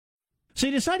So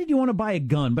you decided you want to buy a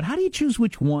gun, but how do you choose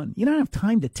which one? You don't have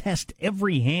time to test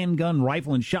every handgun,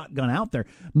 rifle, and shotgun out there.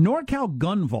 NorCal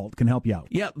Gun Vault can help you out.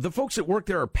 Yeah, the folks that work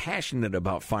there are passionate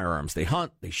about firearms. They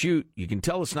hunt, they shoot. You can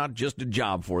tell it's not just a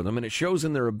job for them, and it shows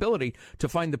in their ability to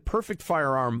find the perfect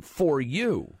firearm for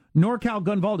you. NorCal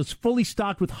Gun Vault is fully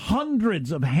stocked with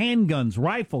hundreds of handguns,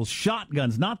 rifles,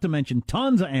 shotguns, not to mention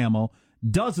tons of ammo,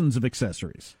 dozens of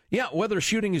accessories. Yeah, whether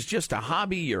shooting is just a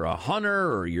hobby, you're a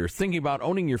hunter, or you're thinking about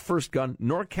owning your first gun,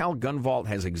 NorCal Gun Vault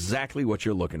has exactly what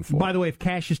you're looking for. By the way, if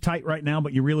cash is tight right now,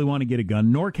 but you really want to get a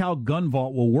gun, NorCal Gun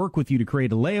Vault will work with you to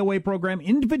create a layaway program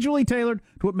individually tailored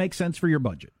to what makes sense for your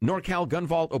budget. NorCal Gun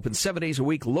Vault opens 7 days a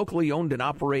week, locally owned and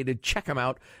operated. Check them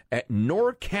out at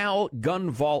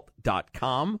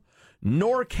NorCalGunVault.com.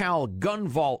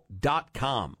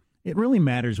 NorCalGunVault.com. It really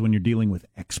matters when you're dealing with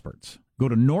experts. Go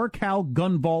to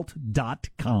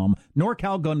NorCalGunVault.com,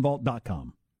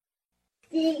 NorCalGunVault.com.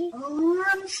 The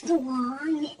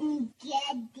Armstrong and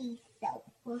Getty show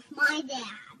with my dad,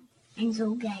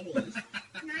 Enzo Getty.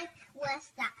 And I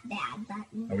press that bad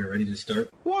button. Are we ready to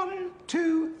start? 1,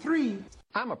 2, 3.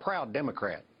 I'm a proud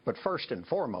Democrat, but first and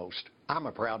foremost, I'm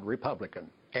a proud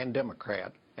Republican and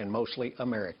Democrat and mostly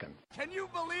American. Can you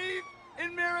believe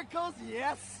in miracles?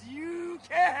 Yes, you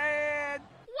can. Why are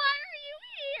you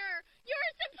here?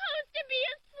 You're supposed to be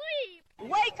asleep.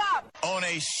 Wake up! On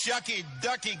a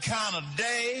shucky-ducky kind of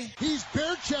day. He's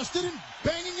bare-chested and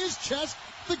banging his chest.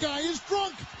 The guy is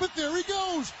drunk, but there he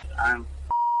goes. I'm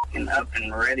up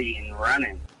and ready and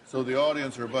running. So the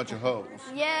audience are a bunch of hoes.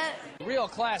 Yeah. Real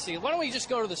classy. Why don't we just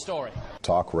go to the story?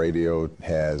 Talk radio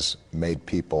has made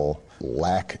people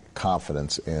lack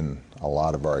confidence in a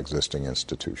lot of our existing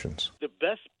institutions. The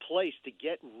best place to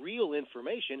get real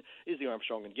information is the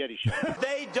Armstrong and Getty Show.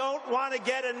 They don't want to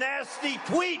get a nasty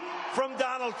tweet from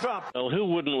Donald Trump. Well, who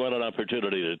wouldn't want an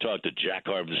opportunity to talk to Jack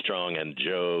Armstrong and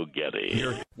Joe Getty?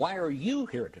 Why are you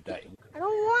here today? I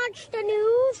don't watch the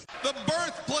news. The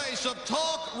birthplace of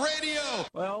talk radio.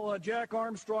 Well, Jack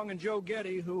Armstrong and Joe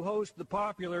Getty, who host the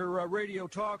popular radio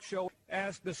talk show,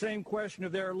 asked the same question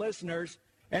of their listeners,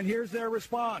 and here's their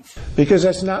response. Because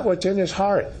that's not what's in his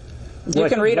heart. You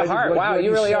can read a heart. Wow,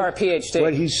 you really are a PhD.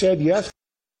 What he said, yes.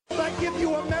 I give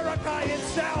you America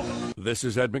itself. This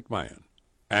is Ed McMahon.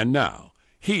 And now,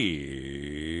 here's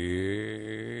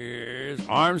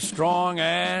Armstrong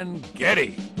and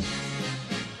Getty.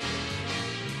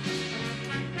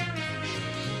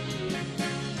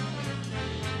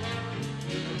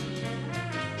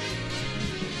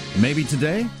 Maybe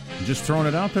today, just throwing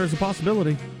it out there as a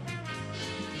possibility.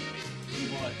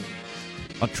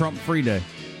 A Trump-free day.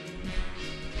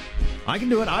 I can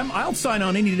do it. I'll sign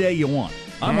on any day you want.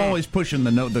 I'm always pushing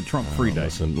the Trump-free day.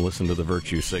 Listen to the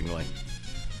virtue signaling.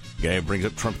 Guy brings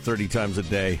up Trump 30 times a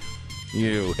day.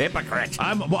 You hypocrite.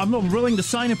 I'm willing to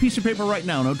sign a piece of paper right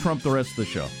now. No Trump the rest of the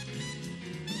show.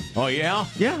 Oh, yeah?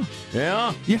 Yeah.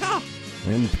 Yeah? Yeah.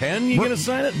 In pen, you going to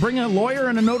sign it? Bring a lawyer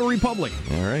and a notary public.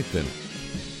 All right, then.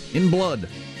 In blood.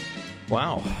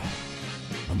 Wow.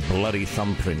 A bloody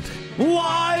thumbprint.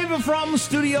 Live from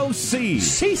Studio C.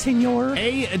 Si, senor.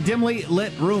 A dimly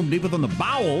lit room deep within the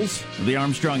bowels of the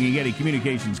Armstrong and Getty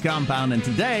Communications compound. And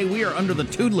today we are under the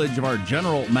tutelage of our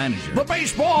general manager. The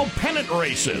baseball pennant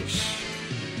races.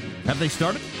 Have they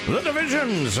started? The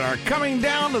divisions are coming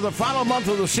down to the final month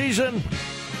of the season,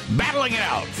 battling it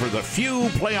out for the few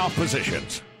playoff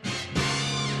positions.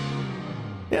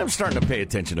 Yeah, I'm starting to pay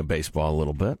attention to baseball a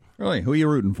little bit. Really? Who are you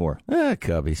rooting for?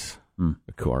 Cubbies,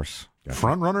 of course.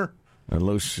 Front runner?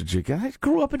 Los Gigantes. I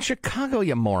grew up in Chicago,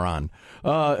 you moron.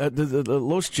 The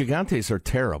Los Gigantes are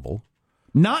terrible.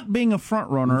 Not being a front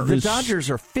runner. The Dodgers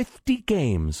are 50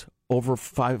 games over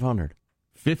 500.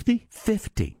 50?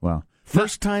 50. Wow.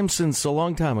 First time since a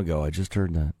long time ago. I just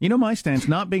heard that. You know, my stance,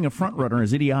 not being a front runner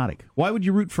is idiotic. Why would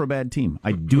you root for a bad team?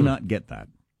 I do not get that.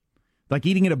 Like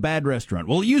eating at a bad restaurant.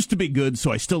 Well, it used to be good,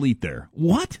 so I still eat there.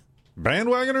 What?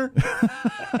 Bandwagoner?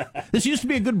 This used to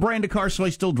be a good brand of car, so I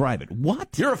still drive it.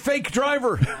 What? You're a fake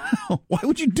driver. Why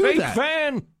would you do fake that? Fake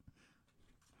fan.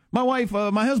 My wife,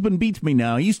 my husband beats me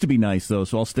now. He used to be nice, though,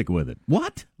 so I'll stick with it.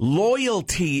 What?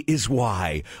 Loyalty is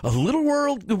why. A little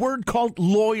word called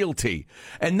loyalty.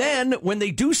 And then, when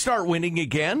they do start winning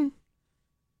again,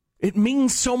 it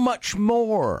means so much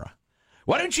more.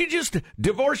 Why don't you just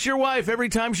divorce your wife every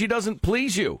time she doesn't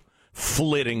please you?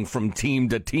 Flitting from team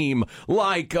to team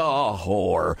like a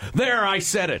whore. There, I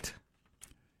said it.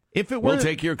 We'll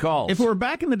take your calls. If it were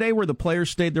back in the day where the players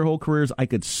stayed their whole careers, I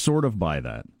could sort of buy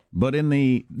that. But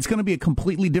it's going to be a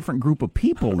completely different group of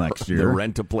people next year. The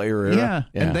rent-a-player era? Yeah,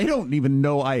 and they don't even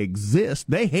know I exist.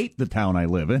 They hate the town I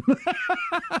live in.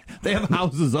 They have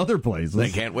houses other places.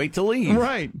 They can't wait to leave.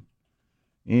 Right.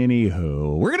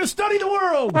 Anywho, we're going to study the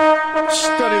world.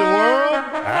 Study the world.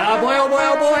 Oh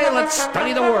boy, let's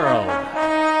study the world.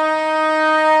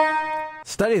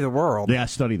 Study the world? Yeah,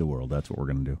 study the world. That's what we're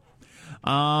going to do.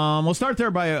 We'll start there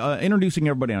by introducing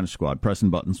everybody on the squad. Pressing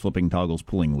buttons, flipping toggles,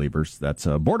 pulling levers. That's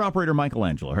board operator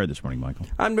Michelangelo. Heard this morning, Michael.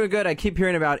 I'm doing good. I keep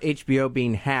hearing about HBO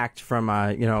being hacked from,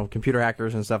 computer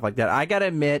hackers and stuff like that. I got to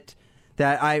admit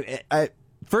that I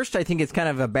first I think it's kind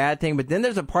of a bad thing, but then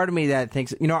there's a part of me that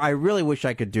thinks, I really wish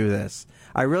I could do this.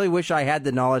 I really wish I had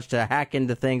the knowledge to hack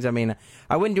into things. I mean,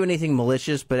 I wouldn't do anything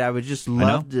malicious, but I would just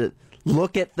love to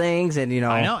look at things and,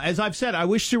 I know. As I've said, I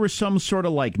wish there was some sort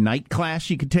of night class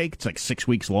you could take. It's 6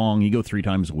 weeks long. You go 3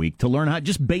 times a week to learn how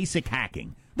just basic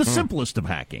hacking, the simplest of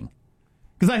hacking.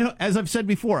 Because as I've said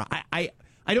before, I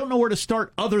don't know where to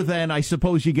start other than I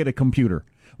suppose you get a computer.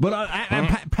 But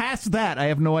past that, I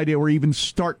have no idea where to even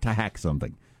start to hack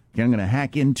something. I'm going to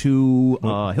hack into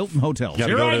Hilton Hotels.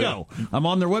 Here I go. I'm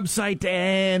on their website,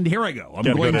 and here I go. I'm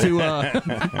going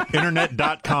to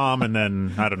internet.com, and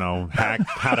then, I don't know,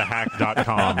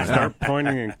 howtohack.com. Start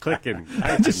pointing and clicking.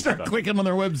 Just start clicking on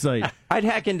their website. I'd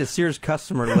hack into Sears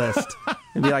customer list.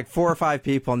 It'd be 4 or 5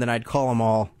 people, and then I'd call them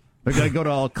all.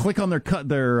 I'll click on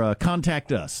their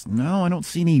contact us. No, I don't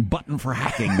see any button for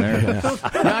hacking there. No,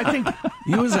 I think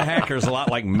you as a hacker is a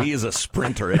lot like me as a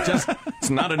sprinter.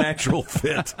 It's not a natural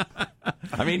fit.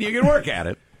 I mean, you can work at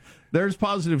it. There's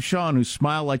positive Sean, whose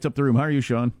smile lights up the room. How are you,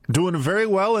 Sean? Doing very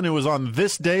well, and it was on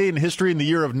this day in history in the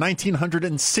year of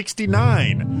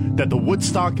 1969 that the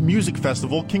Woodstock Music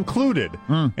Festival concluded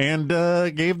and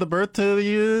gave the birth to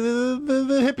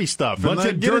the hippie stuff. Bunch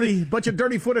of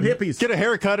dirty-footed hippies. Get a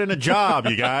haircut and a job,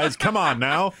 you guys. Come on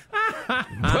now.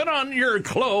 Put on your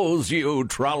clothes, you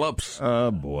trollops.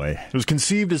 Oh, boy. It was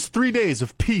conceived as 3 days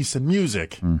of peace and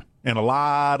music and a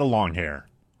lot of long hair.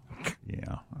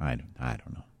 Yeah, I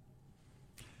don't know.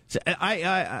 So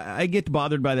I get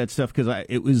bothered by that stuff because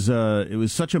it was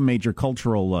such a major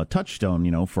cultural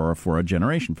touchstone, for a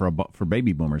generation, for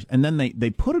baby boomers, and then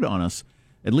they put it on us,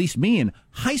 at least me, in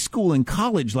high school and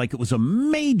college, like it was a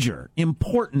major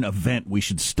important event we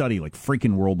should study, like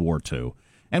freaking World War II,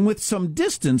 and with some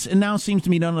distance, and now it seems to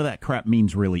me none of that crap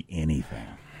means really anything.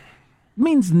 It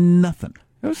means nothing.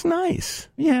 It was nice.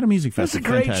 You had a music festival. It's a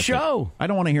great Fantastic. show. I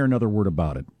don't want to hear another word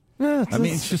about it.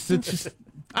 It's just.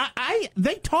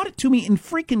 They taught it to me in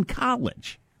freaking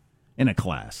college in a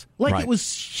class. It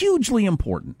was hugely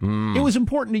important. It was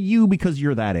important to you because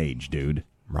you're that age, dude.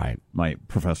 Right. My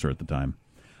professor at the time.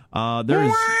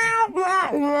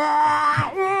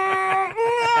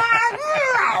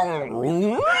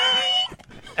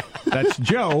 That's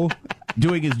Joe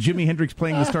doing his Jimi Hendrix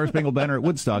playing the Star Spangled Banner at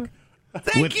Woodstock.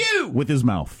 Thank you! With his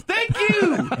mouth. Thank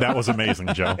you! That was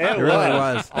amazing, Joe. It really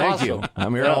was. Thank you.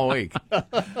 I'm here all week.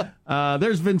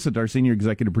 There's Vincent, our senior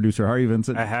executive producer. How are you,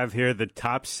 Vincent? I have here the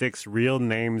top 6 real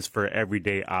names for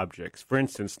everyday objects. For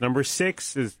instance, number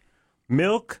 6 is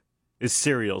milk is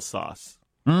cereal sauce.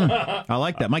 I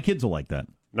like that. My kids will like that.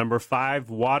 Number 5,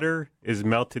 water is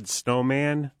melted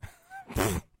snowman.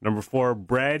 Number 4,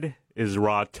 bread is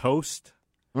raw toast.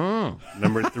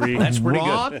 Number 3, that's pretty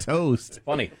raw good. Toast.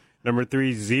 Funny. Number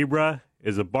 3, zebra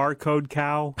is a barcode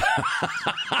cow.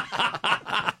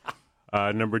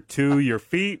 Number 2, your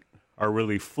feet are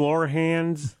really floor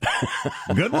hands.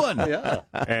 Good one. Yeah.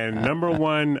 And number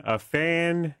 1, a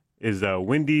fan is a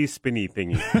windy, spinny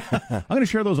thingy. I'm going to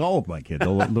share those all with my kids.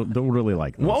 They'll really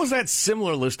like those. What was that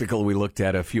similar listicle we looked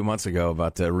at a few months ago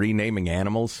about renaming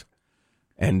animals?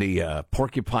 And the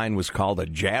porcupine was called a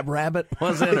jab rabbit,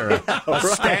 was it? Or a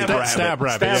stab rabbit? Stab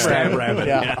rabbit. Stab rabbit.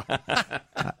 Yeah.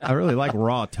 I really like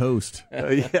raw toast.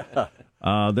 Yeah.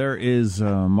 There is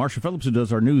Marshall Phillips, who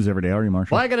does our news every day. How are you,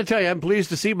 Marshall? Well, I got to tell you, I'm pleased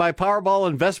to see my Powerball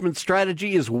investment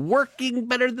strategy is working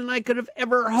better than I could have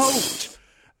ever hoped.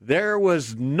 There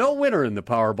was no winner in the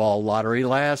Powerball lottery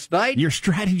last night. Your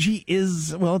strategy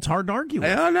is, well, it's hard to argue with.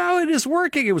 No, it is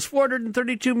working. It was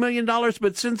 $432 million,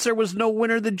 but since there was no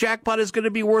winner, the jackpot is going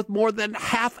to be worth more than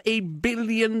 $500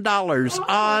 million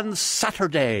on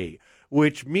Saturday,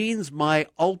 which means my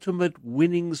ultimate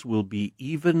winnings will be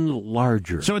even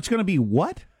larger. So it's going to be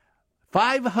what?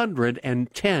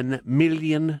 $510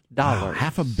 million. Wow,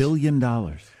 $500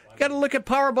 million. Got to look at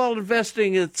Powerball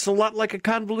investing. It's a lot like a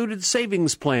convoluted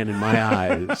savings plan in my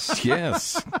eyes.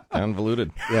 Yes,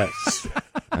 convoluted. Yes.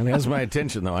 That has my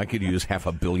attention, though. I could use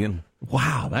 $500 million.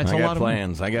 Wow, that's a lot of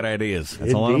plans. Money. I got ideas.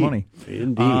 That's a lot of money.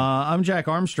 Indeed. I'm Jack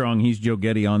Armstrong. He's Joe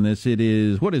Getty on this. It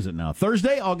is, what is it now?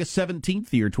 Thursday, August 17th,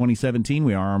 the year 2017.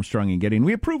 We are Armstrong and Getty, and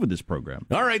we approve of this program.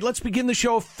 All right, let's begin the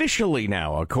show officially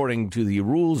now, according to the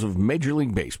rules of Major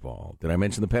League Baseball. Did I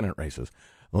mention the pennant races?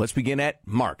 Well, let's begin at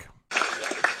Mark.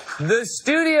 The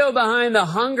studio behind the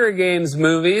Hunger Games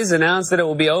movies announced that it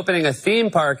will be opening a theme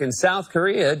park in South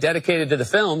Korea dedicated to the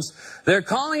films. They're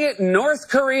calling it North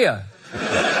Korea.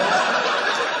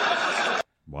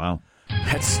 Wow.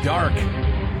 That's dark.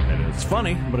 It is. It's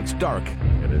funny, but it's dark.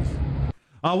 It is.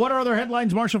 What are other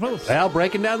headlines, Marshall Phillips? Well,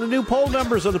 breaking down the new poll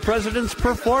numbers of the president's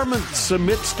performance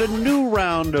amidst a new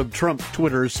round of Trump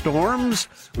Twitter storms.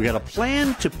 We got a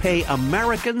plan to pay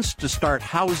Americans to start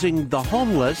housing the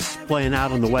homeless, playing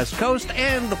out on the West Coast,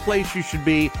 and the place you should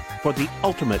be for the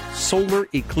ultimate solar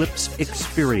eclipse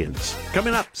experience.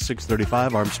 Coming up,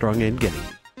 6:35, Armstrong and Getty.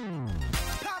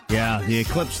 Yeah, the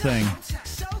eclipse thing.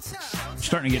 I'm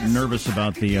starting to get nervous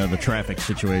about the traffic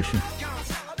situation.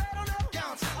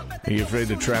 Are you afraid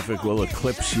the traffic will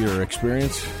eclipse your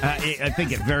experience? I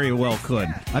think it very well could.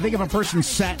 I think if a person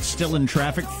sat still in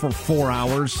traffic for 4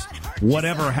 hours,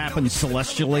 whatever happens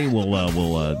celestially will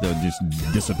just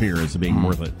disappear as being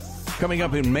worth it. Coming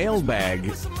up in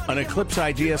Mailbag, an eclipse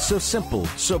idea so simple,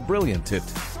 so brilliant, it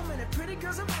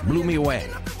blew me away.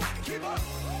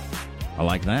 I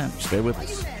like that. Stay with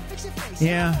us.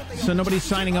 Yeah, so nobody's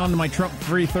signing on to my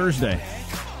Trump-free Thursday.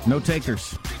 No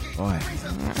takers. Boy.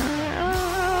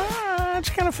 It's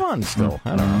kind of fun still.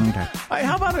 I don't know. Hey,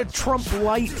 how about a Trump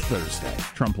Light Thursday?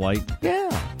 Trump Light?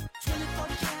 Yeah.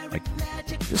 Like,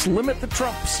 just limit the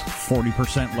Trumps.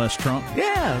 40% less Trump?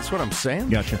 Yeah, that's what I'm saying.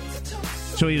 Gotcha.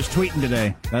 So he was tweeting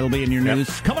today. That'll be in your news.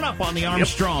 Coming up on the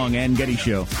Armstrong and Getty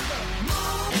Show.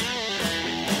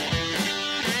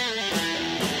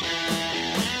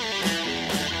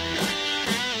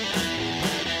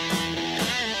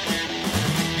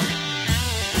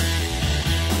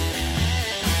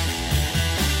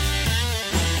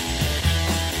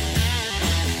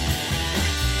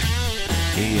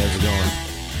 Hey, how's it going?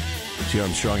 It's the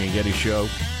Armstrong and Getty Show.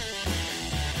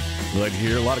 Glad you're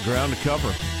here. A lot of ground to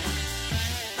cover.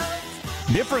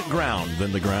 Different ground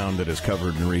than the ground that is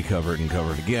covered and recovered and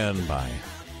covered again by,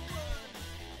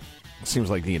 it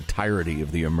seems like, the entirety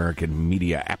of the American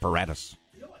media apparatus.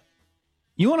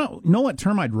 You want to know what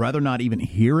term I'd rather not even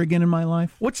hear again in my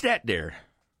life? What's that, dear?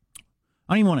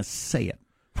 I don't even want to say it.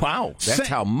 Wow, that's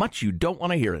how much you don't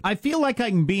want to hear it. I feel like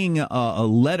I'm being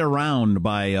led around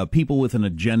by people with an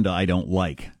agenda I don't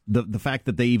like. The fact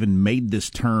that they even made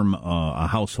this term a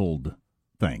household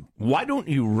thing. Why don't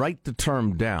you write the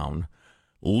term down,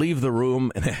 leave the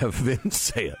room, and have Vince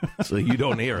say it so you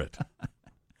don't hear it?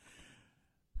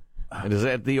 And is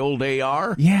that the old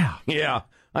AR? Yeah. Yeah.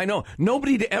 I know.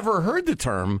 Nobody had ever heard the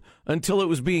term until it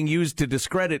was being used to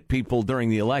discredit people during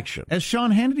the election. As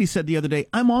Sean Hannity said the other day,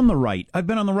 I'm on the right. I've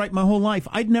been on the right my whole life.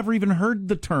 I'd never even heard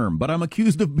the term, but I'm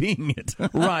accused of being it.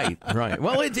 Right.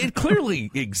 Well, it clearly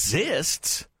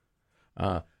exists.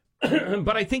 But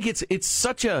I think it's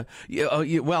such a...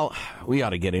 well, we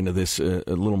ought to get into this a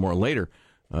little more later.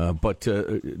 But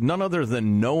none other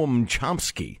than Noam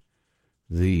Chomsky,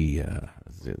 the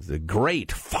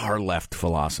great far-left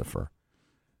philosopher,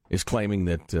 is claiming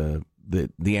that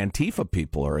the Antifa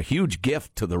people are a huge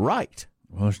gift to the right.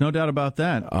 Well, there's no doubt about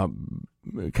that.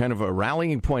 Kind of a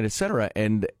rallying point, etc.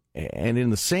 And in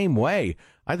the same way,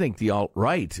 I think the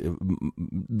alt-right,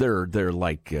 their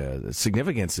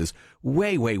significance is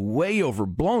way, way, way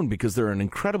overblown because they're an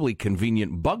incredibly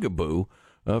convenient bugaboo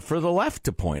for the left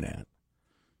to point at.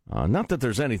 Not that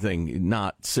there's anything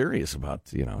not serious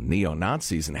about,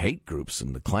 neo-Nazis and hate groups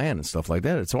and the Klan and stuff like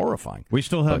that. It's horrifying. We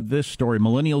still have this story.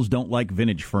 Millennials don't like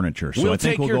vintage furniture. So we'll I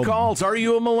think take your calls. Are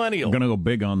you a millennial? I'm going to go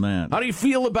big on that. How do you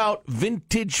feel about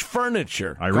vintage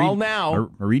furniture? Call now.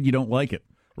 I read you don't like it.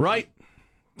 Right.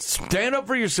 Stand up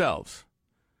for yourselves.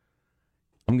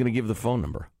 I'm going to give the phone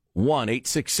number.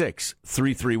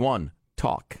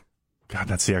 1-866-331-TALK. God,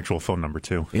 that's the actual phone number,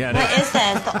 too. Yeah, what is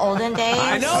this, the olden days?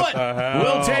 I know it.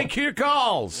 We'll take your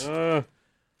calls. And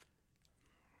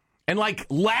like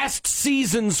last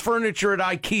season's furniture at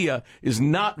IKEA is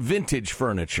not vintage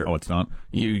furniture. Oh, it's not?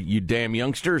 You damn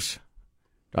youngsters.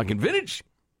 Talking vintage.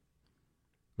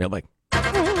 Mailbag.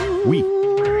 Oui.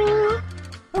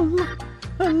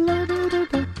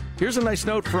 Here's a nice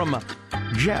note from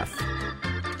Jeff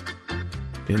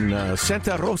in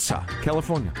Santa Rosa,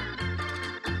 California.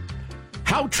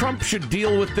 How Trump should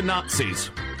deal with the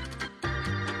Nazis.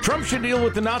 Trump should deal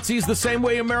with the Nazis the same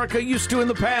way America used to in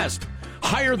the past.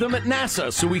 Hire them at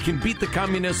NASA so we can beat the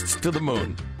communists to the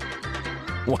moon.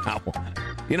 Wow.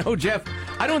 Jeff,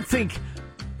 I don't think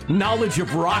knowledge of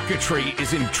rocketry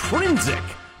is intrinsic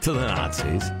to the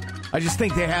Nazis. I just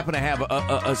think they happen to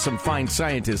have some fine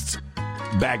scientists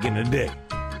back in the day.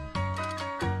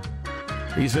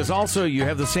 He says, also, you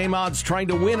have the same odds trying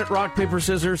to win at rock, paper,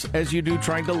 scissors as you do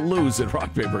trying to lose at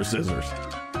rock, paper, scissors.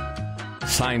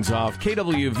 signs off.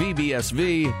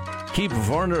 KWVBSV, keep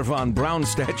Werner von Braun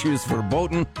statues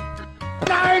verboten.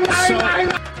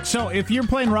 So if you're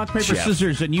playing rock, paper,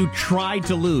 scissors and you try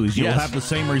to lose, you'll have the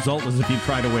same result as if you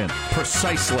try to win.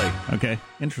 Precisely. Okay,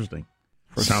 interesting.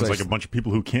 Sounds like a bunch of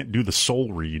people who can't do the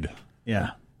soul read.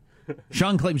 Yeah.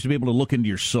 Sean claims to be able to look into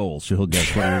your soul, so he'll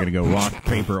guess whether you're going to go rock,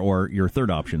 paper, or your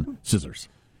third option, scissors.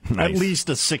 Nice. At least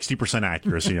a 60%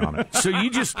 accuracy on it. So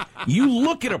you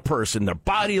look at a person, their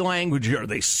body language, are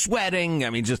they sweating?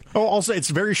 I mean, just... Oh, also, it's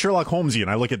very Sherlock Holmesian.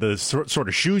 I look at the sort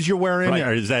of shoes you're wearing.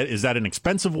 Right. Is that an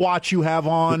expensive watch you have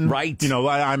on? Right. You know,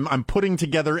 I'm putting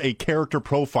together a character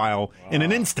profile in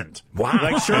an instant. Wow.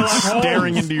 Like Sherlock Holmes.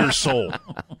 Staring into your soul.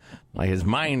 Like his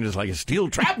mind is like a steel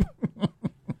trap.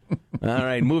 All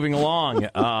right, moving along.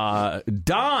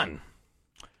 Don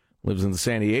lives in the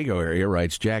San Diego area,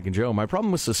 writes Jack and Joe. My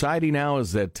problem with society now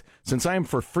is that since I am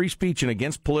for free speech and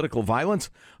against political violence,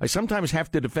 I sometimes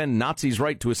have to defend Nazis'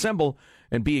 right to assemble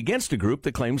and be against a group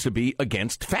that claims to be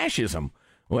against fascism.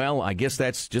 Well, I guess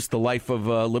that's just the life of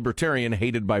a libertarian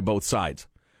hated by both sides,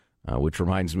 which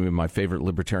reminds me of my favorite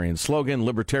libertarian slogan,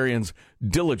 libertarians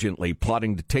diligently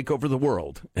plotting to take over the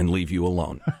world and leave you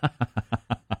alone.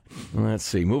 Let's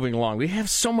see, moving along. We have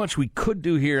so much we could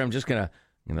do here. I'm just going to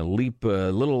leap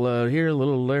a little here, a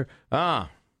little there.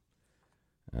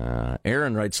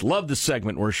 Aaron writes, love the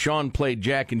segment where Sean played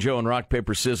Jack and Joe in rock,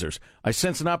 paper, scissors. I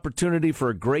sense an opportunity for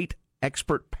a great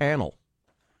expert panel.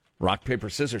 Rock, paper,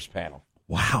 scissors panel.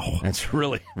 Wow. That's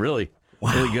really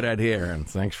good idea, Aaron.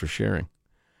 Thanks for sharing.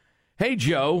 Hey,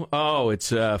 Joe. Oh,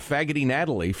 it's Faggoty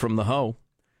Natalie from the Ho.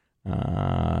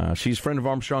 She's a friend of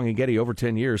Armstrong and Getty over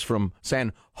 10 years from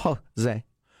San Jose.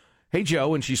 Hey,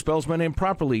 Joe, and she spells my name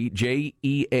properly, Jeaux.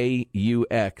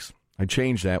 I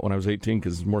changed that when I was 18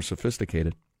 because it's more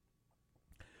sophisticated.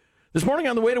 This morning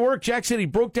on the way to work, Jack said he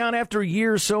broke down after a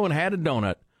year or so and had a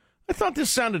donut. I thought this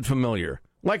sounded familiar,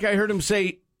 like I heard him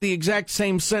say the exact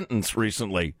same sentence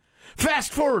recently.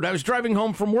 Fast forward, I was driving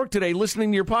home from work today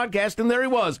listening to your podcast, and there he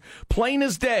was, plain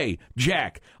as day.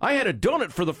 Jack, I had a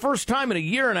donut for the first time in a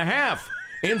year and a half.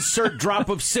 Insert drop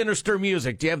of sinister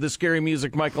music. Do you have the scary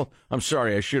music, Michael? I'm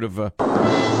sorry, I should have. And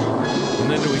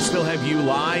then do we still have you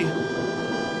lie?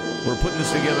 We're putting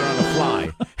this together on the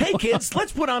fly. Hey, kids,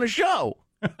 let's put on a show.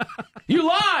 You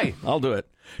lie. I'll do it.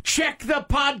 Check the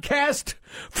podcast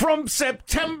from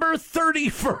September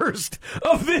 31st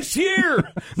of this year.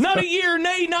 Not a year,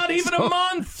 nay, not even a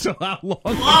month. So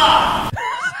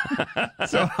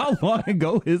how long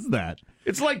ago is that?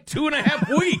 It's like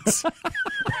 2.5 weeks.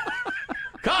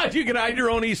 God, you can hide your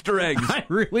own Easter eggs. I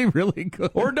really could.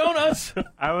 Or donuts.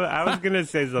 I was going to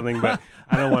say something, but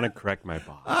I don't want to correct my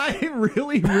boss. I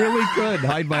really could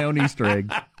hide my own Easter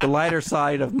egg. The lighter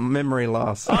side of memory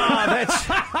loss. That's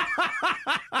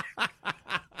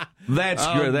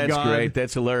good. That's great.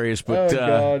 That's hilarious. But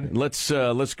let's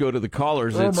go to the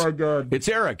callers. My God. It's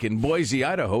Eric in Boise,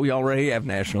 Idaho. We already have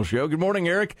national show. Good morning,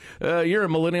 Eric. You're a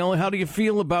millennial. How do you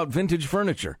feel about vintage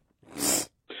furniture?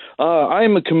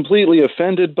 I'm completely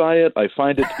offended by it. I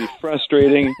find it to be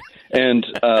frustrating, and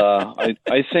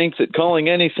I think that calling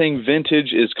anything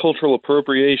vintage is cultural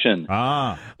appropriation.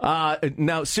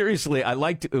 Now, seriously, I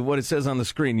liked what it says on the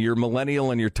screen. You're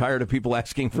millennial, and you're tired of people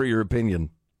asking for your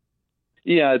opinion.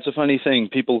 Yeah, it's a funny thing.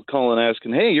 People call and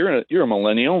asking, "Hey, you're a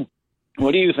millennial.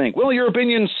 What do you think?" Well, your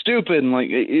opinion's stupid. And like,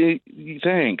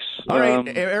 thanks. All right,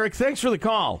 Eric. Thanks for the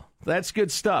call. That's good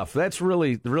stuff. That's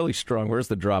really strong. Where's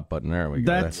the drop button? There we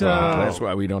go. That's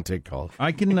why we don't take calls.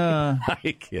 I can.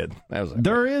 I kid.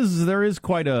 There is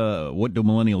quite a. What do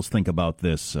millennials think about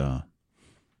this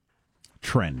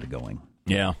trend going?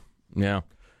 Yeah.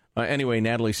 Anyway,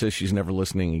 Natalie says she's never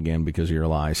listening again because of your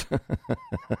lies.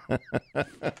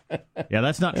 Yeah,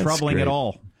 that's not troubling at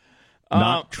all.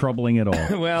 Not troubling at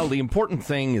all. Well, the important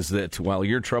thing is that while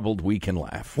you're troubled, we can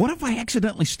laugh. What if I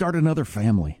accidentally start another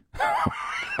family?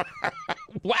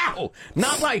 Wow.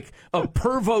 Not like a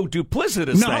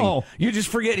pervo-duplicitous thing. You just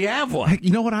forget you have one.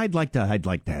 You know what? I'd like to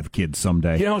have kids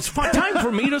someday. You know, it's time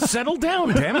for me to settle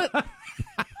down, damn it.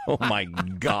 Oh, my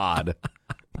God.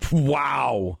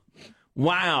 Wow.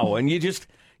 And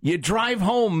you drive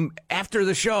home after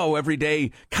the show every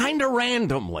day kind of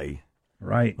randomly.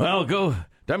 Right. Well,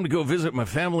 time to go visit my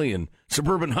family in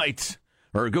Suburban Heights,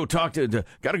 or got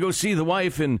to go see the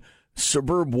wife in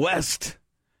Suburb West.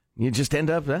 You just end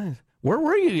up, where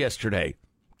were you yesterday?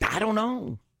 I don't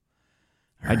know.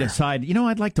 I decide,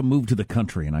 I'd like to move to the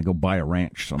country, and I go buy a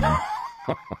ranch somewhere.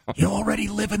 You already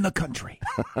live in the country.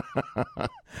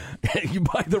 You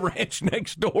buy the ranch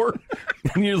next door,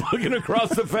 and you're looking across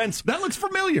the fence. That looks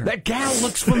familiar. That gal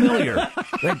looks familiar.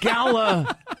 That gal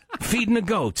feeding the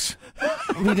goats.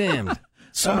 Be damned.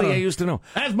 Somebody I used to know.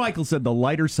 As Michael said, the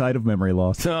lighter side of memory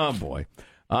loss. Oh, boy.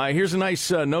 Here's a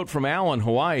nice note from Al in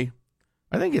Hawaii.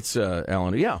 I think it's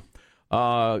Alan. Yeah.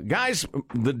 Guys,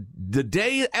 the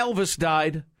day Elvis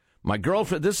died, my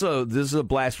girlfriend, this is a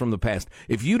blast from the past.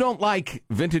 If you don't like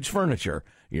vintage furniture,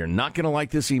 you're not going to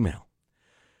like this email.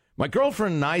 My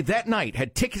girlfriend and I that night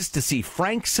had tickets to see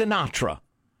Frank Sinatra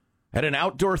at an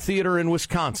outdoor theater in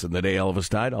Wisconsin the day Elvis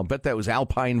died. I'll bet that was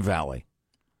Alpine Valley.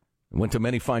 I went to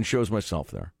many fine shows myself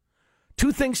there.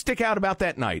 Two things stick out about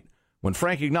that night. When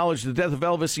Frank acknowledged the death of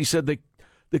Elvis, he said,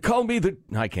 they call me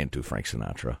I can't do Frank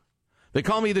Sinatra. They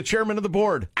call me the chairman of the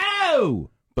board. Ow!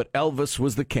 But Elvis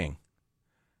was the king.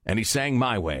 And he sang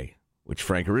My Way, which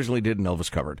Frank originally did and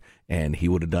Elvis covered. And he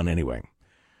would have done anyway.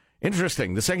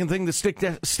 Interesting. The second thing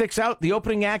that sticks out, the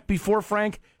opening act before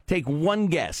Frank, take one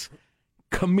guess.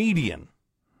 Comedian.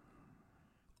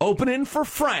 Opening for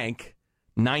Frank,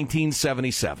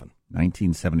 1977.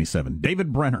 1977.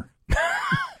 David Brenner.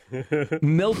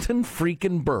 Milton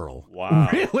freaking Berle. Wow.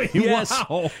 Really? Yes.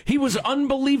 Wow. He was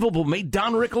unbelievable. Made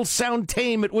Don Rickles sound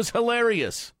tame. It was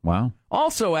hilarious. Wow.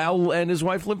 Also, Al and his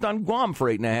wife lived on Guam for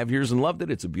 8.5 years and loved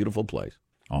it. It's a beautiful place.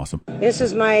 Awesome. This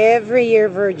is my every year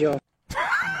Virgil.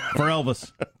 For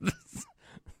Elvis.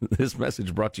 This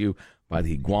message brought to you by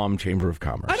the Guam Chamber of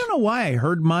Commerce. I don't know why I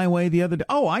heard My Way the other day.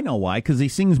 Oh, I know why. Because he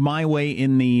sings My Way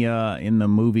in the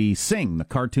movie Sing, the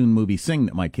cartoon movie Sing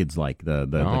that my kids like.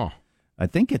 I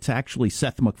think it's actually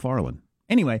Seth MacFarlane.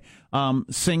 Anyway,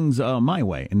 sings My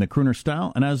Way in the crooner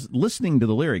style. And I was listening to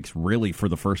the lyrics really for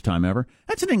the first time ever.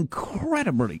 That's an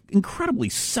incredibly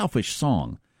selfish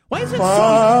song. Why is it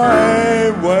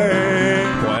My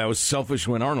Way? Boy, I was selfish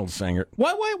when Arnold sang it.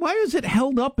 Why is it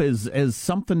held up as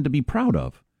something to be proud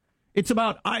of? It's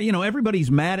about, everybody's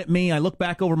mad at me. I look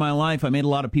back over my life. I made a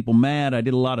lot of people mad. I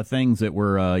did a lot of things that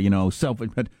were, selfish.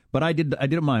 But I did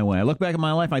it my way. I look back at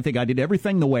my life. I think I did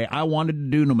everything the way I wanted to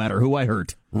do, no matter who I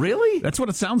hurt. Really? That's what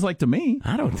it sounds like to me.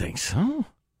 I don't think so.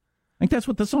 I think that's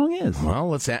what the song is. Well,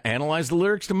 let's analyze the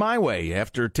lyrics to My Way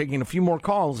after taking a few more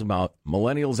calls about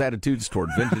millennials' attitudes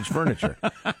toward vintage furniture.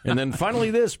 And then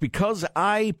finally this, Because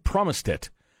I Promised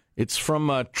It. It's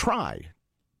from Try.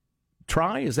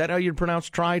 Try? Is that how you'd pronounce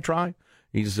Try?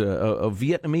 He's of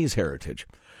Vietnamese heritage.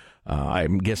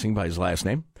 I'm guessing by his last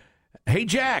name. Hey,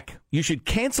 Jack, you should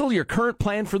cancel your current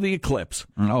plan for the eclipse.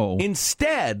 Oh.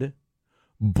 Instead,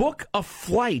 book a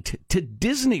flight to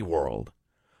Disney World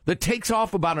that takes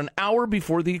off about an hour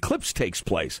before the eclipse takes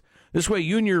place. This way,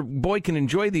 you and your boy can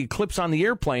enjoy the eclipse on the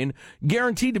airplane,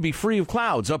 guaranteed to be free of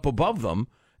clouds up above them.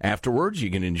 Afterwards,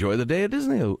 you can enjoy the day at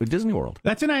Disney World.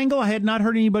 That's an angle I had not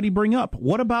heard anybody bring up.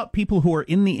 What about people who are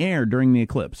in the air during the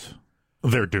eclipse?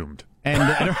 They're doomed. And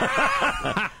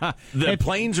the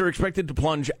planes are expected to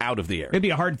plunge out of the air. It'd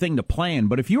be a hard thing to plan,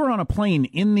 but if you were on a plane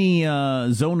in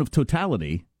the zone of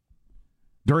totality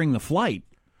during the flight,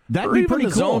 that'd be pretty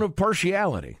cool. Zone of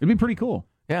partiality. It'd be pretty cool.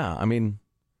 Yeah,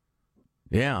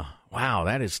 yeah. Wow,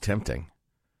 that is tempting.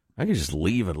 I could just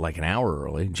leave at like an hour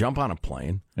early, jump on a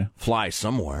plane, fly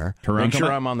somewhere, make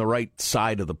sure I'm on the right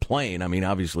side of the plane.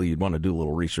 Obviously, you'd want to do a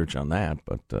little research on that,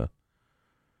 but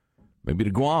maybe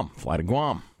to Guam. Fly to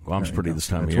Guam. Guam's pretty this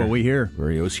time of year. That's what we hear.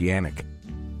 Very oceanic.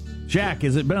 Jack,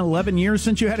 has it been 11 years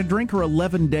since you had a drink or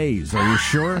 11 days? Are you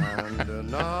sure?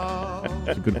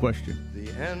 That's a good question.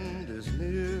 The end is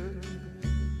near.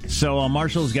 So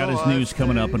Marshall's got his news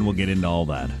coming up, and we'll get into all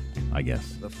that, I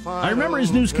guess. I remember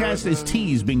his newscast, his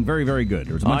tease being very, very good.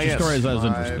 There was a bunch of stories I was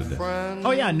interested in.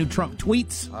 Oh, yeah, new Trump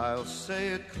tweets. I'll say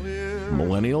it clear.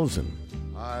 Millennials and,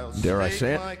 dare I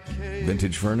say it,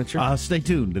 vintage furniture. Stay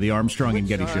tuned to the Armstrong and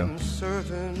Getty Show. I'm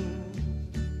certain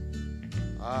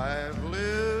I've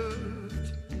lived.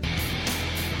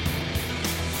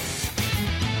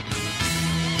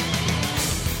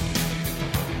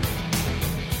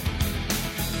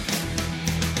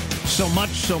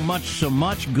 So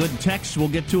much good text we'll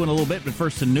get to in a little bit, but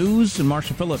first the news and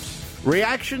Marshall Phillips.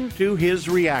 Reaction to his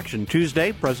reaction.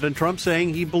 Tuesday, President Trump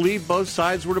saying he believed both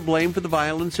sides were to blame for the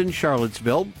violence in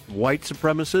Charlottesville, white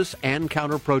supremacists and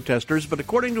counter-protesters. But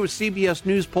according to a CBS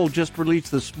News poll just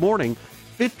released this morning,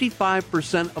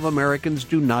 55% of Americans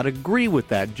do not agree with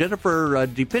that. Jennifer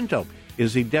DiPinto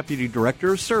is the deputy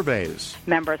director of surveys.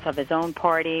 Members of his own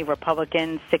party,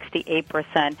 Republicans,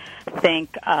 68%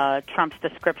 think Trump's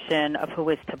description of who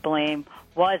is to blame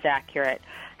was accurate.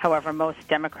 However, most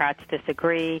Democrats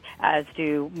disagree, as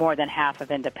do more than half of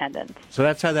independents. So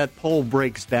that's how that poll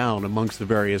breaks down amongst the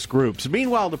various groups.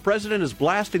 Meanwhile, the president is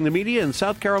blasting the media and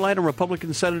South Carolina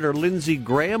Republican Senator Lindsey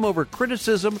Graham over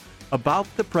criticism about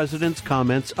the president's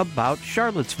comments about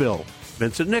Charlottesville.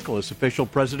 Vincent Nicholas, official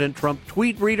President Trump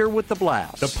tweet reader with the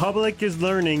blast. The public is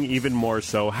learning even more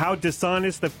so how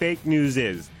dishonest the fake news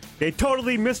is. They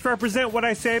totally misrepresent what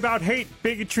I say about hate,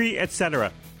 bigotry,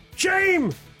 etc.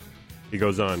 Shame! He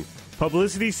goes on.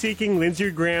 Publicity-seeking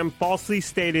Lindsey Graham falsely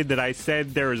stated that I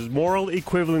said there is moral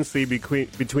equivalency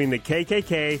between the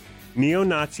KKK,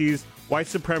 neo-Nazis, white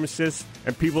supremacists,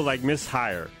 and people like Miss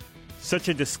Heyer. Such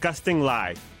a disgusting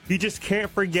lie. He just can't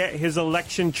forget his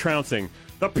election trouncing.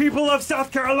 The people of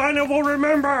South Carolina will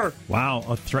remember! Wow,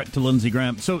 a threat to Lindsey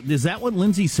Graham. So is that what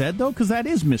Lindsey said, though? Because that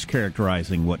is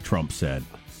mischaracterizing what Trump said,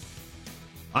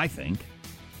 I think.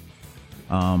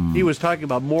 He was talking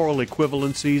about moral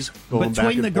equivalencies going back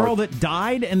between and the girl forth. that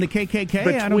died and the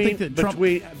KKK. I don't think that Trump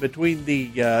between the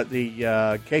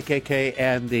KKK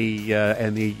and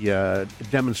the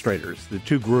demonstrators, the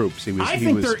two groups. I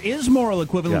think there is moral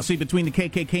equivalency between the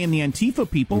KKK and the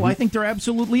Antifa people. Mm-hmm. I think there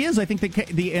absolutely is. I think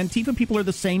the Antifa people are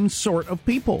the same sort of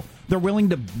people. They're willing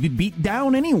to beat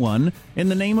down anyone in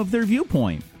the name of their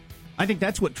viewpoint. I think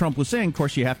that's what Trump was saying. Of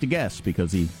course, you have to guess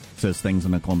because he says things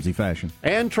in a clumsy fashion.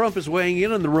 And Trump is weighing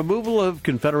in on the removal of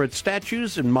Confederate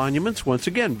statues and monuments. Once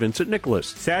again, Vincent Nicholas.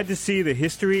 Sad to see the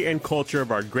history and culture of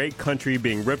our great country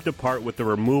being ripped apart with the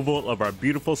removal of our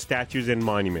beautiful statues and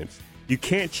monuments. You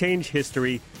can't change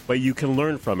history, but you can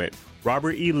learn from it.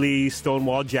 Robert E. Lee,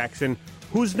 Stonewall Jackson.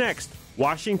 Who's next?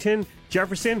 Washington?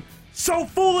 Jefferson? So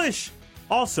foolish!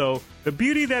 Also, the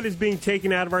beauty that is being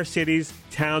taken out of our cities,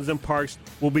 towns, and parks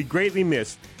will be greatly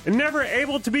missed and never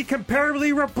able to be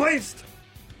comparably replaced.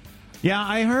 Yeah,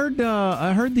 I heard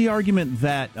the argument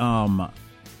that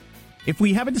if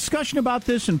we have a discussion about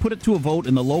this and put it to a vote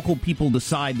and the local people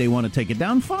decide they want to take it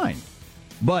down, fine.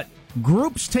 But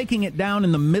groups taking it down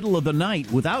in the middle of the night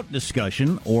without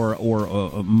discussion or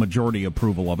a majority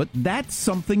approval of it, that's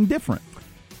something different.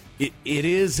 It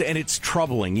is, and it's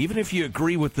troubling. Even if you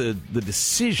agree with the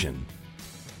decision,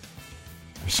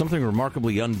 there's something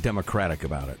remarkably undemocratic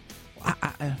about it.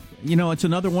 It's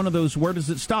another one of those, where does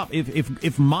it stop?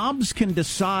 If mobs can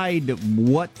decide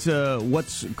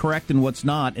what's correct and what's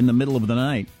not in the middle of the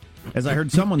night, as I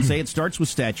heard someone say, it starts with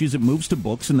statues, it moves to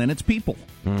books, and then it's people.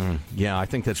 Yeah, I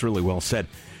think that's really well said.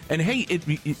 And hey,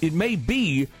 it may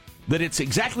be that it's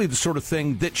exactly the sort of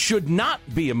thing that should not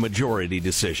be a majority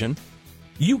decision.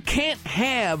 You can't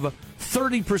have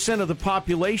 30% of the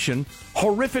population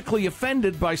horrifically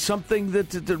offended by something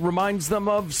that reminds them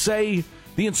of, say,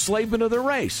 the enslavement of their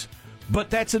race.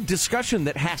 But that's a discussion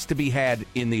that has to be had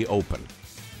in the open,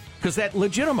 because that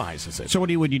legitimizes it. So what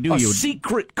would you do? A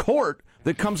secret court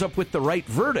that comes up with the right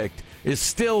verdict is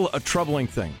still a troubling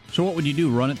thing. So what would you do,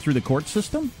 run it through the court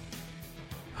system?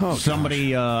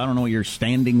 Somebody, I don't know what your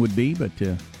standing would be, but...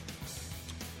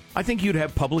 I think you'd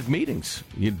have public meetings.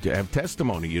 You'd have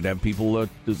testimony. You'd have people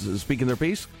speaking their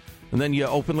piece. And then you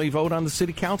openly vote on the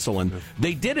city council. And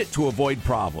they did it to avoid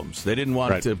problems. They didn't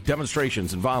want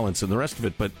demonstrations and violence and the rest of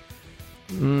it. But,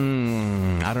 I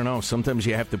don't know. Sometimes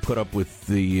you have to put up with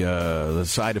the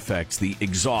side effects, the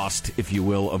exhaust, if you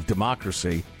will, of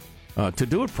democracy to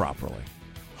do it properly.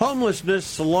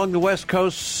 Homelessness along the West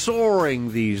Coast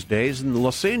soaring these days, and the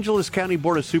Los Angeles County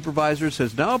Board of Supervisors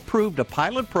has now approved a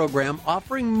pilot program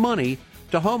offering money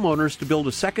to homeowners to build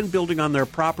a second building on their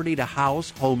property to house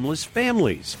homeless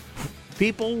families.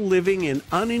 People living in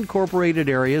unincorporated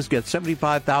areas get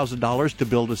 $75,000 to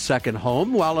build a second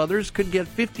home, while others could get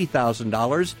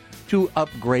 $50,000 to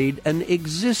upgrade an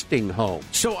existing home.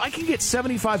 So I can get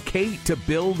 $75K to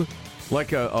build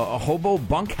like a hobo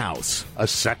bunkhouse. A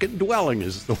second dwelling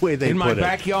is the way they put it. In my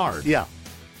backyard. Yeah.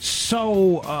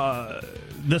 So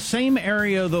the same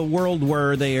area of the world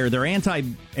where they're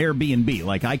anti-Airbnb.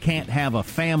 Like, I can't have a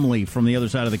family from the other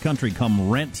side of the country come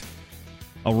rent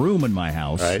a room in my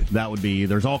house. Right. That would be,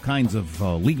 there's all kinds of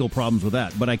legal problems with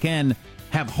that. But I can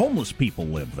have homeless people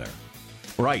live there.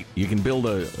 Right. You can build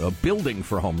a building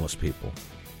for homeless people.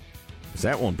 Because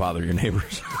that won't bother your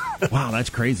neighbors. Wow, that's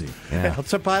crazy. Yeah,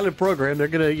 it's a pilot program. They're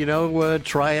going to,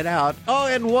 try it out. Oh,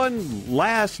 and one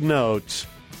last note.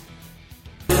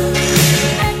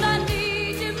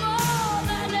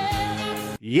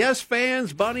 Yes,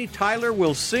 fans, Bonnie Tyler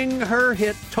will sing her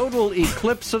hit Total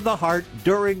Eclipse of the Heart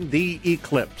during the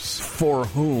eclipse. For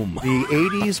whom? The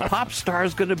 80s pop star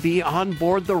is going to be on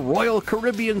board the Royal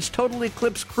Caribbean's Total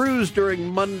Eclipse cruise during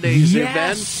Monday's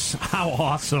event. How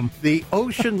awesome. The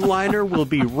ocean liner will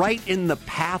be right in the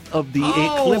path of the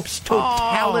eclipse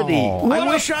totality. I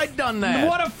wish I'd done that.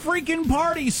 What a freaking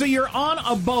party. So you're on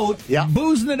a boat,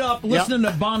 boozing it up, listening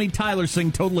to Bonnie Tyler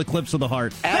sing Total Eclipse of the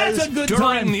Heart. That's a good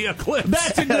time. During the eclipse.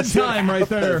 That's a good time right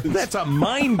there. That's a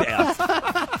mind F.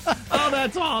 Oh,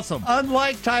 that's awesome.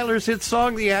 Unlike Tyler's hit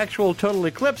song, the actual Total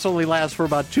Eclipse only lasts for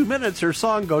about 2 minutes. Her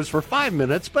song goes for 5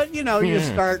 minutes, but you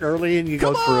start early and you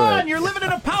go through it. Come on, you're living in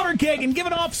a powder keg and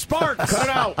giving off sparks. Cut it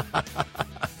out.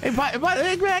 Hey,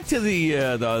 back to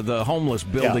the homeless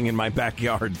building in my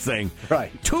backyard thing.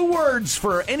 Right. 2 words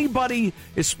for anybody,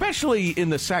 especially in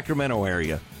the Sacramento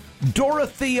area.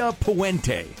 Dorothea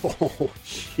Puente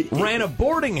ran a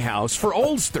boarding house for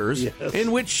oldsters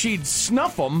in which she'd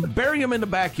snuff them, bury them in the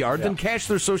backyard, then cash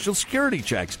their Social Security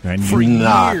checks for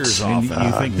years off.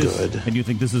 And you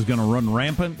think this is going to run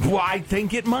rampant? Well, I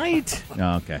think it might.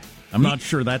 Okay. I'm not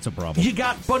sure that's a problem. You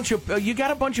got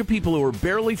a bunch of people who are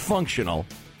barely functional.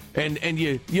 And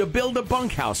you build a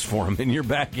bunkhouse for him in your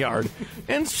backyard.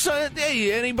 And so,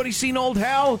 hey, anybody seen old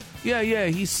Hal? Yeah,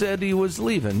 he said he was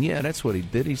leaving. Yeah, that's what he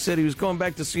did. He said he was going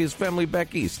back to see his family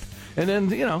back east. And then,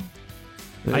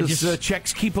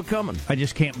 checks keep a-coming. I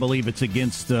just can't believe it's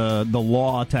against the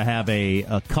law to have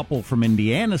a couple from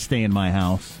Indiana stay in my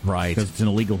house. Right. Because it's an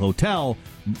illegal hotel.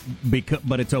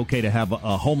 But it's okay to have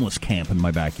a homeless camp in my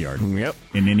backyard. Yep.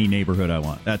 In any neighborhood I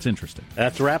want. That's interesting.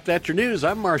 That's a wrap. That's your news.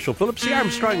 I'm Marshall Phillips, the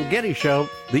Armstrong and Getty Show,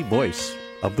 the voice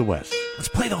of the West. Let's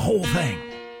play the whole thing.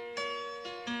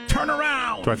 Turn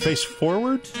around. Do I face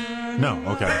forward? No.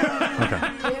 Okay.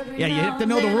 Yeah, you have to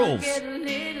know the rules.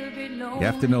 You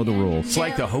have to know the rules. It's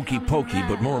like the hokey pokey,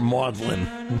 but more maudlin.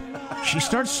 She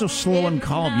starts so slow and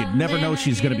calm, you'd never know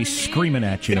she's going to be screaming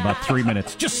at you in about 3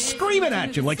 minutes. Just screaming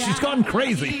at you like she's gone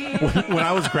crazy. When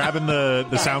I was grabbing the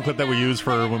sound clip that we use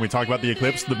for when we talk about the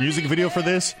eclipse, the music video for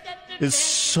this is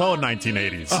so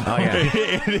 1980s. Oh, yeah.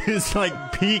 It is like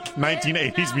peak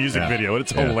 1980s music video.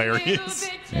 It's hilarious.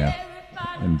 Yeah.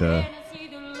 And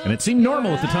it seemed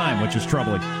normal at the time, which is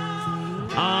troubling.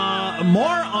 More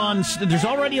on... There's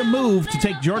already a move to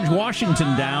take George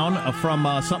Washington down from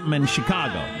something in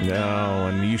Chicago. No,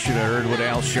 and you should have heard what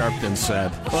Al Sharpton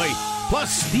said. Oy.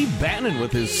 Plus, Steve Bannon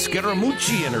with his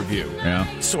Scaramucci interview. Yeah.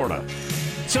 Sort of.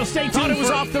 So stay tuned. Thought it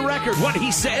was off the record. What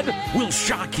he said will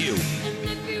shock you.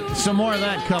 Some more of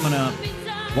that coming up.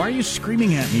 Why are you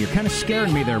screaming at me? You're kind of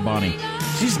scaring me there, Bonnie.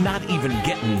 She's not even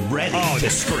getting ready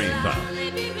to scream.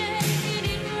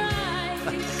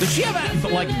 Does she have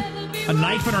a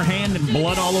knife in her hand and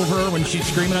blood all over her when she's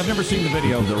screaming? I've never seen the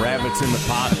video. The rabbit's in the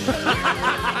pot.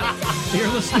 You're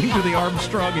listening to the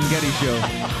Armstrong and Getty Show.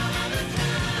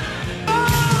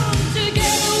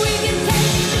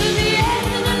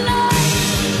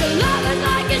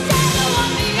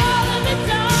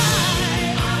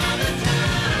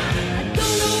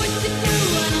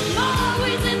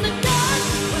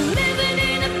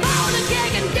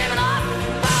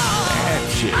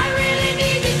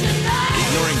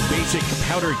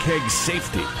 Powder keg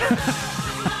safety.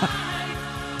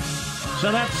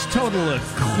 So that's Total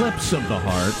Eclipse of the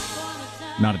Heart,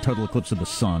 not a total eclipse of the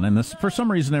sun. And this, for some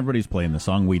reason, everybody's playing the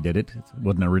song. We did it. It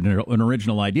wasn't an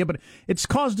original idea, but it's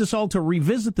caused us all to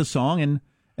revisit the song and,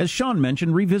 as Sean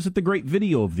mentioned, revisit the great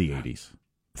video of the 80s.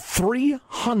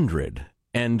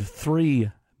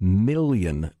 303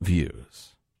 million views.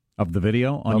 Of the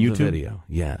video on YouTube? The video,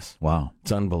 yes. Wow.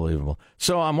 It's unbelievable.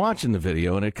 So I'm watching the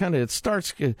video, and it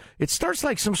starts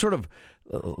like some sort of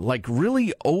like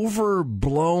really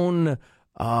overblown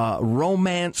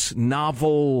romance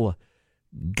novel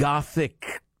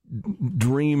gothic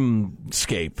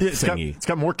dreamscape thingy. It's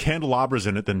got more candelabras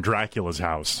in it than Dracula's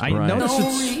house. I noticed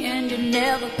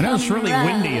it's really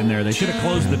windy in there. They should have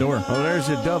closed the door. Oh, there's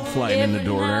a dove flying in the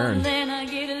door there,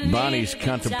 and Bonnie's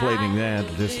contemplating that,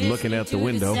 just looking out the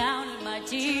window. And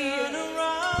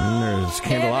there's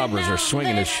candelabras are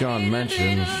swinging, as Sean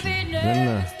mentioned.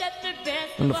 Then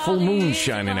the full moon's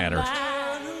shining at her.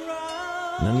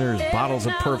 And then there's bottles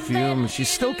of perfume. She's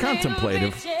still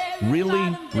contemplative.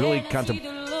 Really, really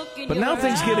contemplative. But now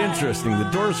things get interesting. The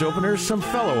door's open. There's some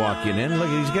fellow walking in. Look,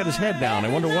 he's got his head down. I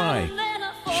wonder why.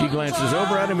 She glances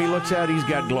over at him. He looks out. He's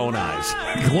got glowing eyes.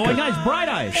 Glowing eyes, bright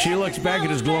eyes. She looks back at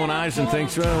his glowing eyes and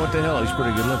thinks, well, what the hell? He's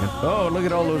pretty good looking. Oh, look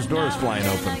at all those doors flying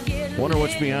open. Wonder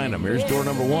what's behind them. Here's door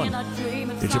number 1.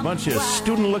 It's a bunch of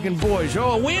student-looking boys.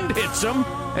 Oh, a wind hits them,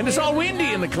 and it's all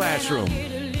windy in the classroom.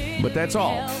 But that's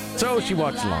all. So she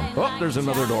walks along. Oh, there's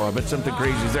another door. I bet something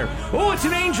crazy's there. Oh, it's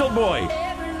an angel boy.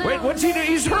 Wait, what's he doing?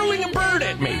 He's hurling a bird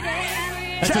at me.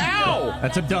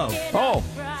 That's a dove. Oh.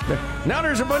 Now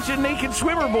there's a bunch of naked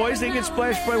swimmer boys. They get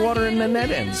splashed by water and then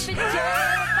that ends.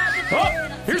 Oh,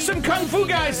 here's some kung fu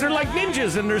guys. They're like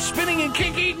ninjas and they're spinning and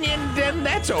kicking and then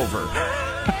that's over.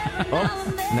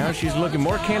 Oh, now she's looking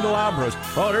more candelabras.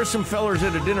 Oh, there's some fellers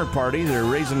at a dinner party. They're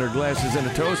raising their glasses in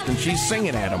a toast and she's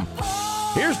singing at them.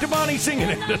 Here's to Bonnie singing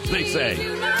it, as they say.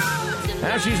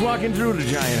 Now she's walking through the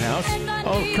giant house.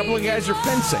 Oh, a couple of guys are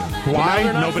fencing. Why? Now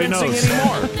they're not Nobody fencing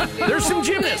knows. anymore. There's some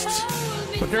gymnasts,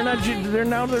 but they're not.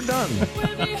 They're done.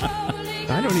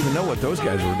 I don't even know what those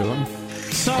guys were doing.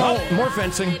 So more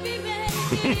fencing.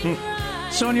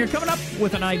 So when you're coming up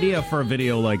with an idea for a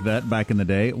video like that back in the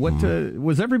day, what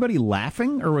was everybody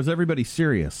laughing or was everybody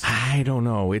serious? I don't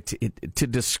know. To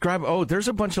describe. Oh, there's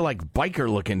a bunch of like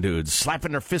biker-looking dudes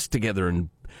slapping their fists together and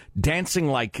dancing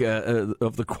like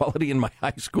of the quality in my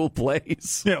high school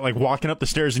plays. Yeah, like walking up the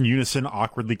stairs in unison,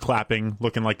 awkwardly clapping,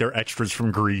 looking like they're extras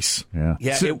from Grease.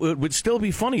 Yeah. So, it would still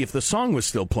be funny if the song was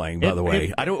still playing. By the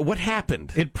way, what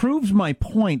happened? It proves my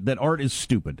point that art is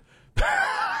stupid.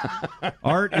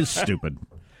 Art is stupid.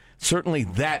 Certainly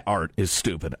that art is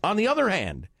stupid. On the other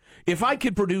hand, if I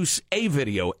could produce a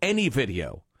video, any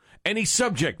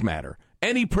subject matter,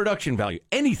 any production value,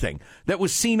 anything that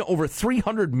was seen over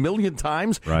 300 million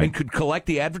times and could collect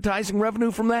the advertising revenue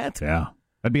from that, yeah,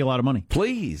 that'd be a lot of money.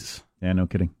 Please. Yeah, no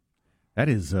kidding. That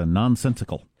is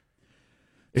nonsensical.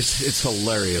 It's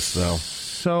hilarious, though.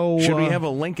 So should we have a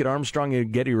link at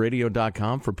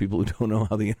ArmstrongandGettyRadio.com for people who don't know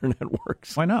how the internet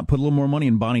works? Why not? Put a little more money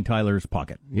in Bonnie Tyler's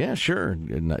pocket. Yeah, sure.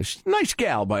 Nice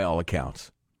gal by all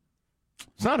accounts.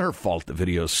 It's not her fault the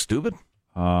video's stupid.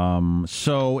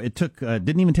 So it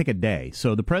didn't even take a day.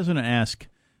 So the president asked,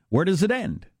 where does it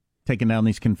end? Taking down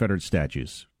these Confederate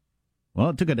statues. Well,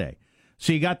 it took a day.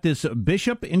 So you got this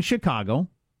bishop in Chicago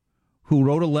who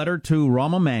wrote a letter to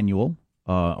Rahm Emanuel,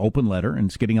 open letter, and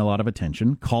it's getting a lot of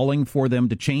attention, calling for them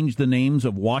to change the names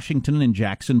of Washington and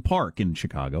Jackson Park in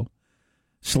Chicago.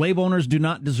 Slave owners do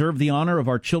not deserve the honor of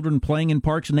our children playing in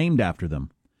parks named after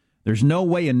them. There's no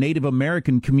way a Native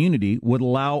American community would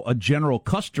allow a General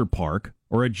Custer Park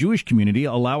or a Jewish community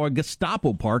allow a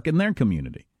Gestapo Park in their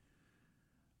community.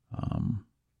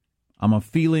 I'm a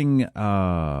feeling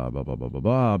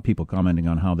people commenting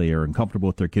on how they are uncomfortable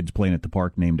with their kids playing at the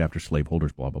park named after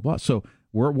slaveholders, blah, blah, blah. So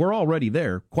we're already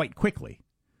there quite quickly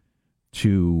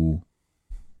to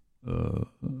a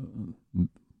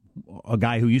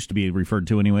guy who used to be referred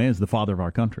to anyway as the father of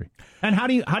our country. And how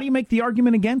do you make the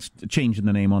argument against changing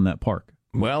the name on that park?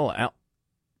 Well,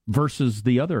 versus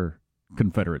the other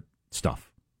Confederate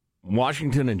stuff.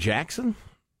 Washington and Jackson?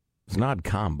 It's an odd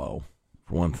combo,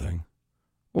 for one thing.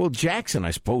 Well, Jackson,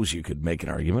 I suppose you could make an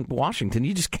argument, but Washington,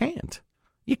 you just can't.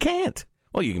 You can't.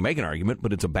 Well, you can make an argument,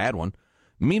 but it's a bad one.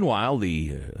 Meanwhile,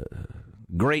 the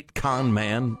great con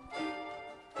man,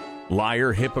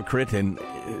 liar, hypocrite, and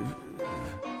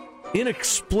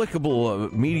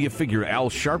inexplicable media figure Al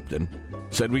Sharpton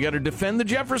said we got to defend the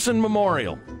Jefferson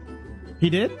Memorial. He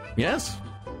did? Yes.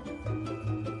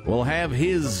 We'll have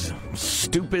his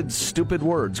stupid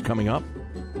words coming up.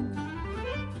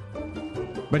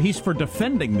 But he's for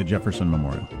defending the Jefferson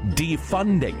Memorial.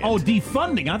 Defunding it. Oh,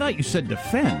 defunding. I thought you said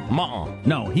defend.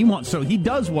 No, he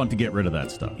does want to get rid of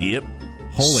that stuff. Yep.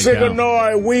 Holy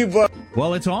Sigourney Weaver.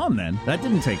 Well, it's on then. That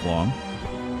didn't take long.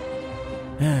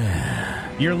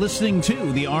 You're listening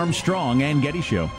to the Armstrong and Getty Show.